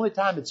 it's the only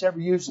time it's ever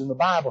used in the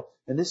Bible.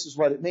 And this is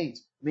what it means.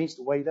 It means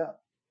to wait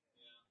up.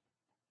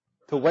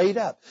 To wait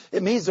up.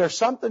 It means there's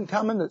something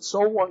coming that's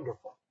so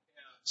wonderful.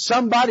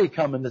 Somebody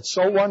coming that's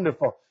so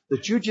wonderful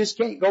that you just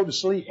can't go to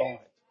sleep on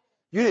it.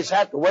 You just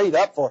have to wait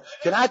up for it.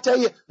 Can I tell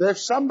you,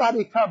 there's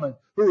somebody coming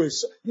who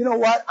is, you know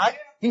what?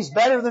 He's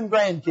better than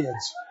grandkids.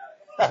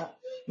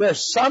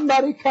 There's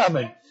somebody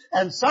coming.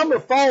 And some are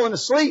falling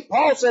asleep.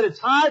 Paul said it's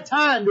high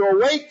time to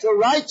awake to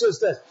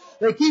righteousness.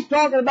 They keep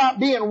talking about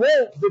being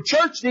woke. The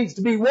church needs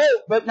to be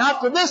woke, but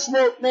not to this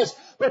wokeness,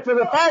 but to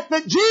the fact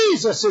that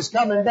Jesus is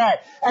coming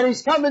back. And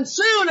He's coming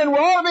soon, and we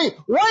ought to be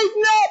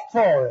waiting up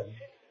for Him.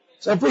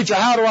 So, preacher,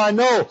 how do I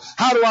know?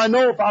 How do I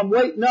know if I'm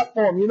waiting up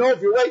for them? You know,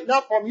 if you're waiting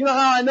up for them, you know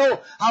how I know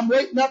I'm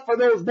waiting up for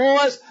those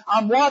boys?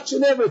 I'm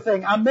watching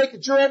everything. I'm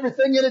making sure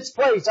everything in its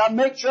place. I'm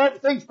making sure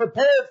everything's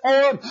prepared for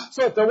them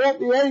so that there won't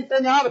be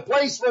anything out of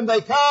place when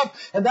they come.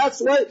 And that's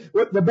the way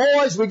with the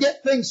boys, we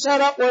get things set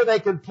up where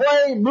they can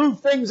play, move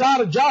things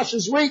out of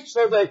Josh's reach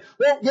so they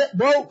won't get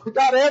broke. We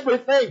got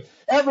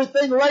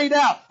everything laid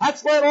out.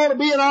 That's what it ought to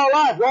be in our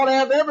life. We ought to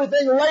have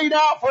everything laid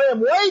out for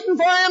Him, waiting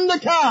for Him to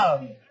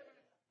come.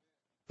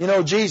 You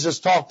know, Jesus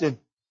talked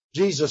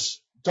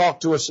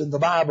to us in the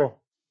Bible,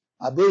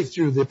 I believe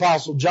through the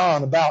Apostle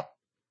John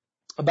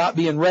about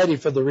being ready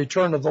for the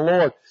return of the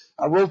Lord.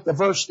 I wrote the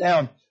verse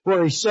down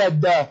where He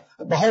said,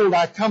 behold,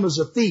 I come as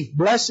a thief.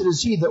 Blessed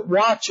is he that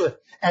watcheth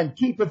and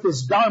keepeth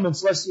his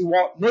garments, lest he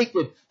walk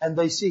naked and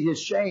they see his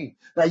shame.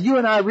 Now you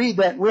and I read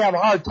that and we have a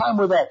hard time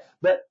with that.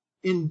 But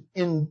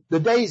in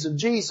the days of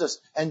Jesus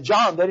and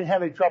John, they didn't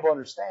have any trouble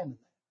understanding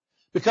that.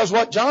 Because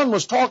what John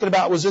was talking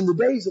about was in the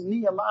days of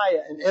Nehemiah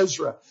and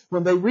Ezra,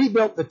 when they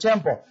rebuilt the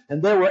temple,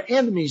 and there were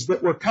enemies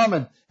that were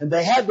coming, and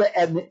they had to,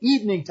 at the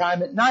evening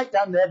time, at night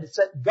time, they had to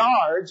set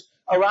guards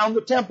around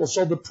the temple.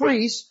 So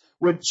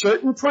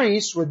certain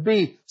priests would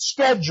be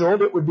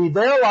scheduled, it would be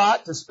their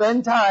lot to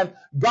spend time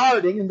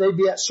guarding, and they'd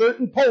be at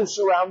certain posts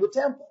around the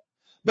temple.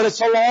 But it's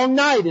a long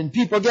night, and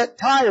people get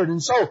tired,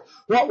 and so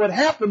what would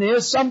happen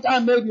is,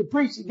 sometime maybe a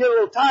priest would get a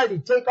little tired,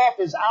 he'd take off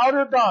his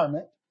outer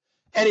garment,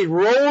 and he'd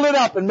roll it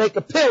up and make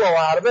a pillow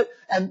out of it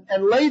and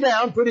lay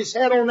down, put his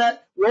head on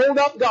that rolled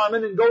up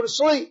garment and go to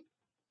sleep.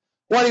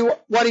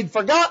 What he'd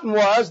forgotten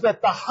was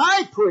that the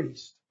high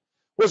priest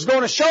was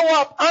going to show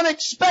up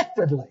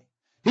unexpectedly.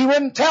 He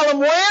wouldn't tell him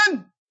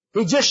when.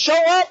 He'd just show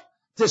up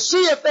to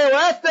see if they were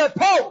at their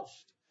post.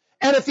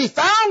 And if he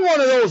found one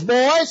of those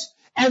boys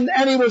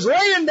and he was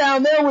laying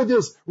down there with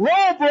his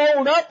robe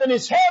rolled up and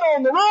his head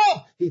on the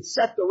robe, he'd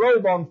set the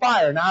robe on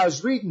fire. Now I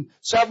was reading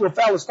several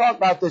fellows talk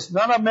about this.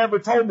 None of them ever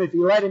told me if he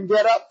let him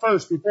get up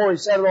first before he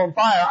set it on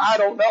fire. I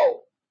don't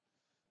know.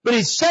 But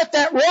he'd set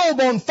that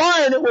robe on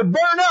fire and it would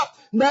burn up.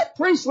 And that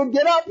priest would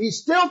get up. He's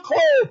still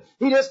clothed.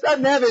 He just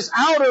doesn't have his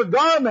outer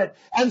garment.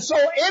 And so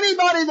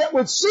anybody that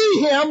would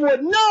see him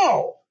would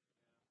know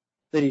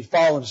that he'd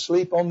fallen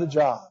asleep on the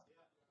job.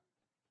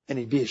 And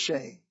he'd be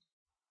ashamed.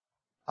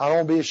 I don't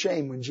want to be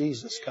ashamed when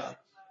Jesus comes.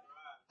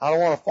 I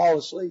don't want to fall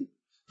asleep.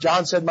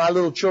 John said, my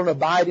little children,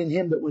 abide in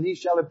Him, that when He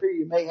shall appear,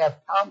 you may have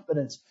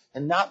confidence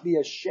and not be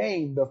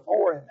ashamed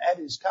before Him at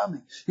His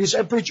coming. You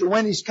said, preacher,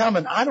 when He's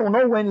coming? I don't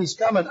know when He's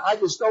coming. I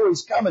just know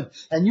He's coming.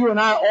 And you and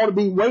I ought to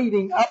be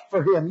waiting up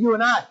for Him. You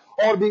and I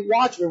ought to be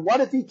watching.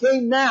 What if He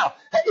came now?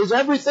 Is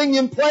everything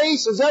in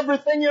place? Is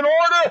everything in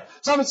order?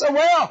 Someone said,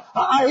 well,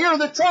 I hear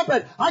the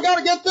trumpet. I got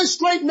to get this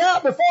straightened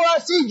out before I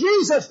see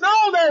Jesus.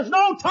 No, there's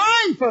no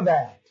time for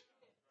that.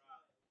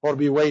 Ought to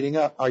be waiting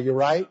up. Are you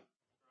right?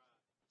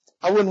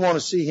 I wouldn't want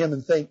to see Him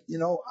and think,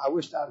 I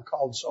wished I'd have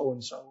called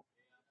so-and-so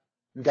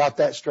and got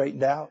that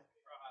straightened out.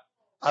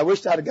 I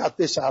wished I'd have got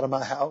this out of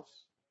my house.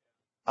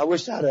 I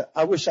wish I'd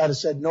have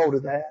said no to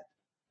that.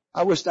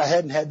 I wished I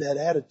hadn't had that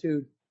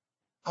attitude.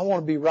 I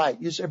want to be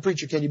right. You say,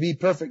 preacher, can you be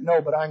perfect?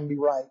 No, but I can be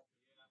right.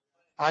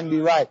 I can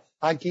be right.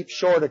 I can keep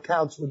short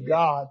accounts with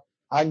God.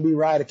 I can be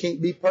right. I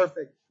can't be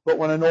perfect. But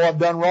when I know I've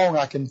done wrong,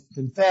 I can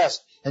confess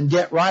and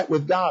get right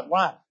with God.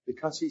 Why?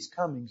 Because He's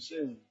coming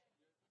soon.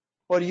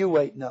 What are you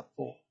waiting up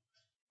for?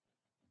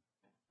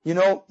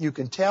 You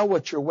can tell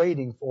what you're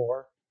waiting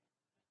for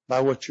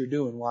by what you're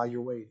doing while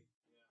you're waiting.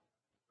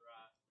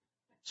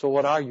 So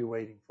what are you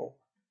waiting for?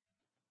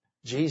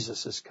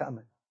 Jesus is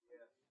coming.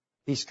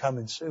 He's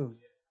coming soon.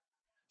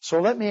 So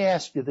let me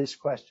ask you this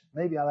question.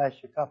 Maybe I'll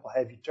ask you a couple.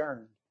 Have you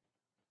turned?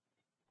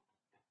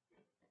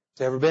 Has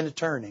there ever been a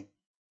turning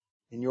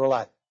in your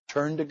life?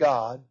 Turn to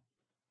God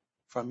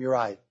from your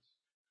idols.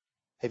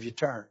 Have you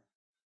turned?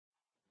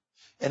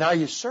 And are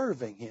you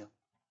serving Him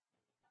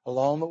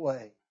along the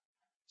way?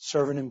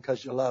 Serving Him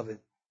because you love Him.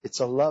 It's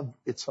a love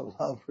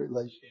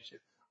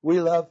relationship. We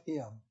love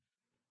Him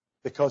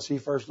because He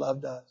first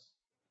loved us.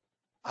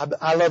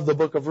 I love the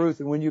book of Ruth,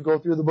 and when you go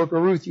through the book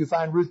of Ruth, you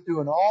find Ruth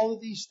doing all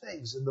of these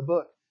things in the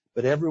book.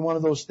 But every one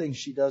of those things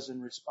she does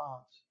in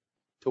response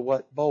to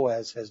what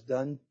Boaz has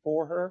done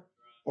for her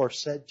or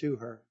said to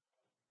her.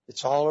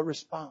 It's all a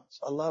response,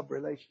 a love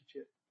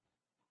relationship.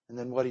 And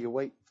then what are you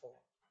waiting for?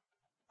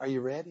 Are you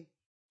ready?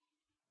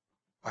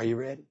 Are you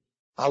ready?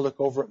 I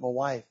look over at my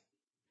wife.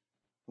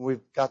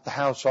 We've got the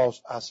house all,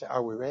 I say,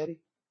 are we ready?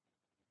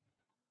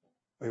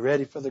 Are we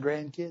ready for the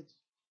grandkids?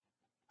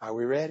 Are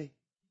we ready?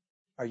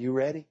 Are you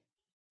ready?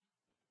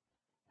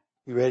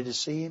 You ready to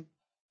see Him?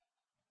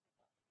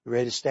 You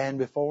ready to stand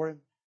before Him?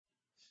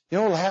 You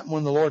know what will happen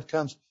when the Lord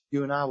comes?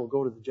 You and I will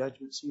go to the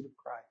judgment seat of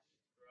Christ.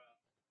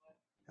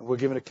 And we'll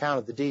give an account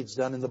of the deeds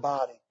done in the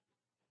body.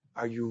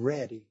 Are you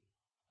ready?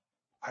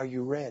 Are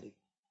you ready?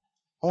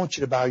 I want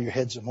you to bow your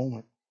heads a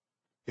moment.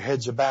 Your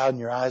heads are bowed and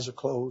your eyes are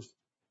closed.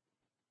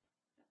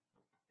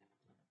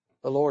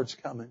 The Lord's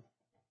coming.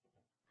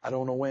 I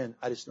don't know when.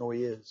 I just know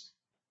He is.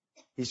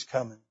 He's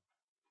coming.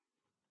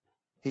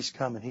 He's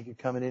coming. He could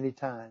come at any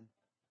time.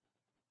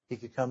 He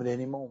could come at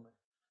any moment.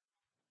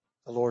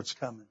 The Lord's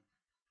coming.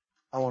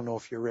 I want to know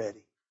if you're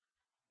ready.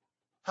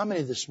 How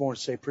many this morning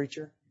say,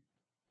 preacher,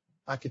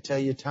 I could tell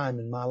you a time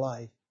in my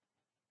life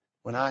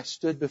when I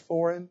stood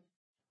before Him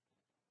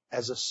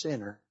as a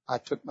sinner. I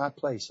took my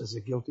place as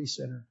a guilty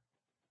sinner,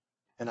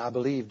 and I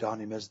believed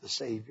on Him as the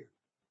Savior.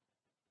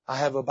 I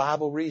have a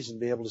Bible reason to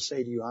be able to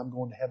say to you, I'm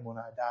going to heaven when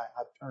I die.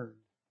 I've turned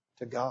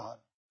to God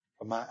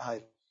from my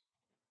idols.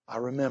 I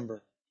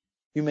remember.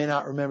 You may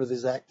not remember the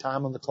exact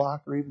time on the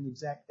clock or even the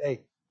exact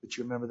day, but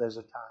you remember there's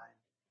a time.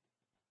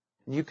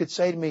 And you could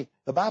say to me,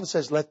 the Bible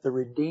says, let the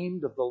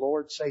redeemed of the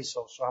Lord say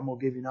so. So I'm going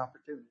to give you an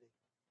opportunity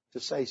to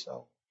say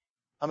so.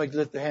 I'm going to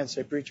lift their hand and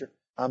say, preacher,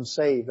 I'm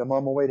saved. I'm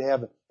on my way to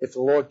heaven. If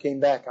the Lord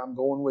came back, I'm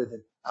going with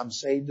Him. I'm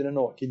saved and I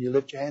know it. Can you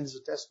lift your hands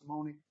as a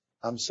testimony?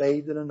 I'm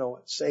saved and I know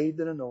it. Saved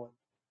and I know it.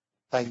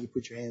 Thank you.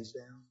 Put your hands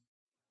down.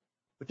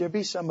 Would there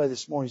be somebody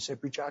this morning who say,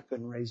 preacher, I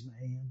couldn't raise my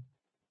hand.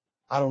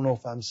 I don't know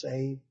if I'm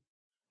saved.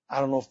 I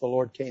don't know if the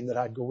Lord came that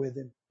I'd go with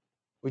Him.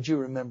 Would you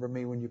remember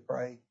me when you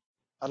pray?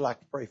 I'd like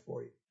to pray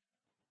for you.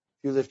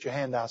 If you lift your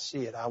hand, I'll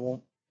see it. I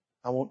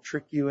won't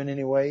trick you in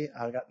any way.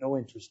 I got no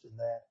interest in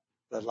that.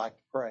 But I'd like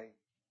to pray.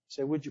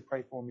 Say, would you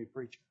pray for me,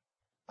 preacher?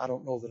 I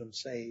don't know that I'm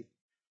saved.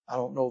 I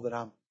don't know that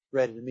I'm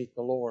ready to meet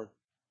the Lord.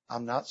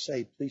 I'm not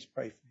saved. Please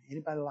pray for me.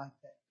 Anybody like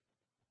that?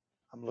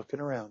 I'm looking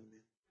around a minute.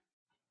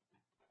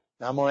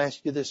 Now I'm going to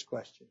ask you this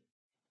question,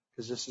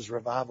 because this is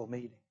revival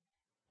meeting.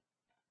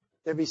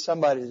 There'd be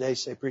somebody today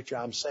say, preacher,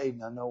 I'm saved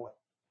and I know it.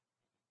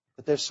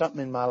 But there's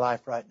something in my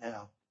life right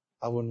now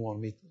I wouldn't want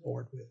to meet the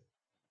Lord with.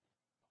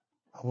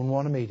 I wouldn't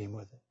want to meet Him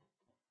with it.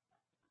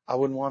 I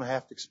wouldn't want to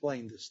have to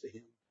explain this to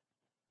Him.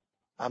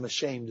 I'm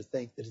ashamed to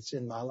think that it's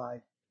in my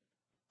life.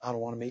 I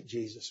don't want to meet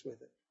Jesus with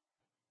it.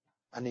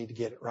 I need to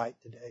get it right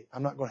today.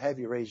 I'm not going to have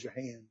you raise your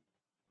hand.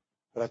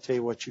 But I tell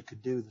you what you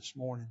could do this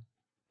morning.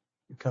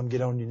 You come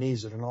get on your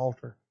knees at an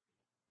altar.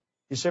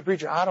 You say,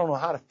 preacher, I don't know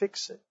how to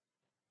fix it.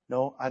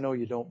 No, I know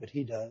you don't, but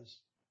He does.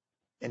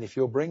 And if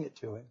you'll bring it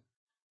to Him,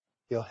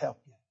 He'll help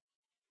you.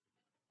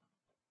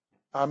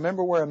 I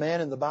remember where a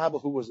man in the Bible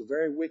who was a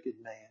very wicked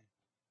man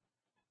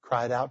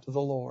cried out to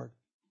the Lord.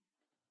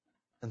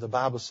 And the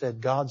Bible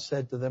said, God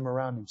said to them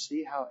around him,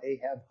 see how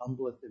Ahab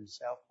humbleth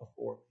himself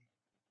before me.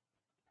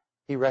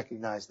 He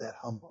recognized that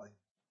humbling.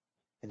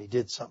 And he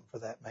did something for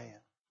that man.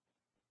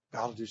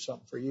 God will do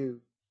something for you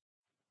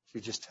if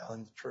you just tell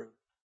Him the truth.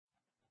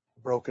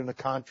 A broken, a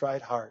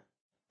contrite heart.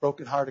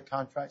 Broken heart, a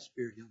contrite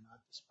spirit, He'll not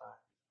despise.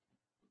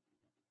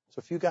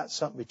 So if you got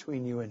something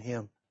between you and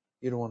Him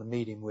you don't want to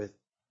meet Him with,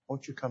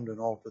 won't you come to an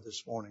altar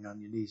this morning on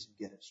your knees and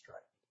get it straight?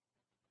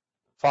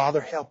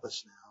 Father, help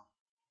us now.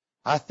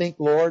 I think,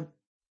 Lord,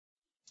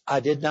 I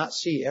did not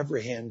see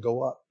every hand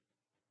go up.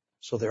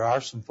 So there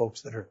are some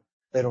folks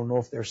they don't know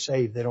if they're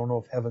saved. They don't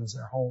know if heaven's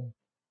their home.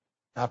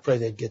 I pray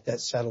they'd get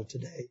that settled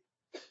today.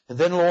 And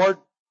then, Lord,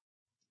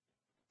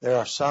 there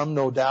are some,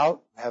 no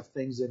doubt, have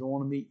things they don't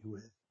want to meet you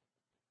with.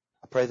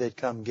 I pray they'd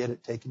come and get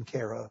it taken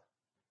care of.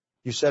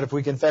 You said if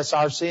we confess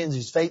our sins,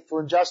 He's faithful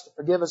and just to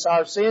forgive us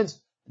our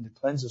sins and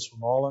to cleanse us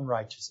from all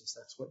unrighteousness.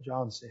 That's what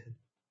John said.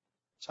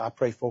 So I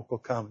pray folk will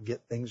come and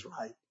get things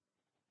right.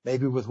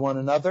 Maybe with one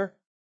another,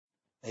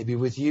 maybe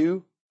with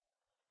you,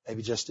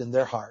 maybe just in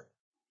their heart.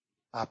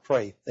 I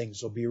pray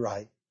things will be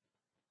right.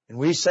 And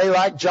we say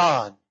like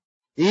John,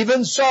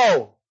 even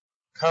so,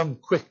 come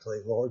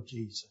quickly, Lord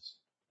Jesus.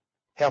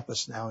 Help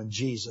us now in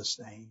Jesus'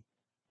 name.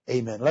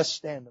 Amen. Let's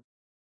stand up.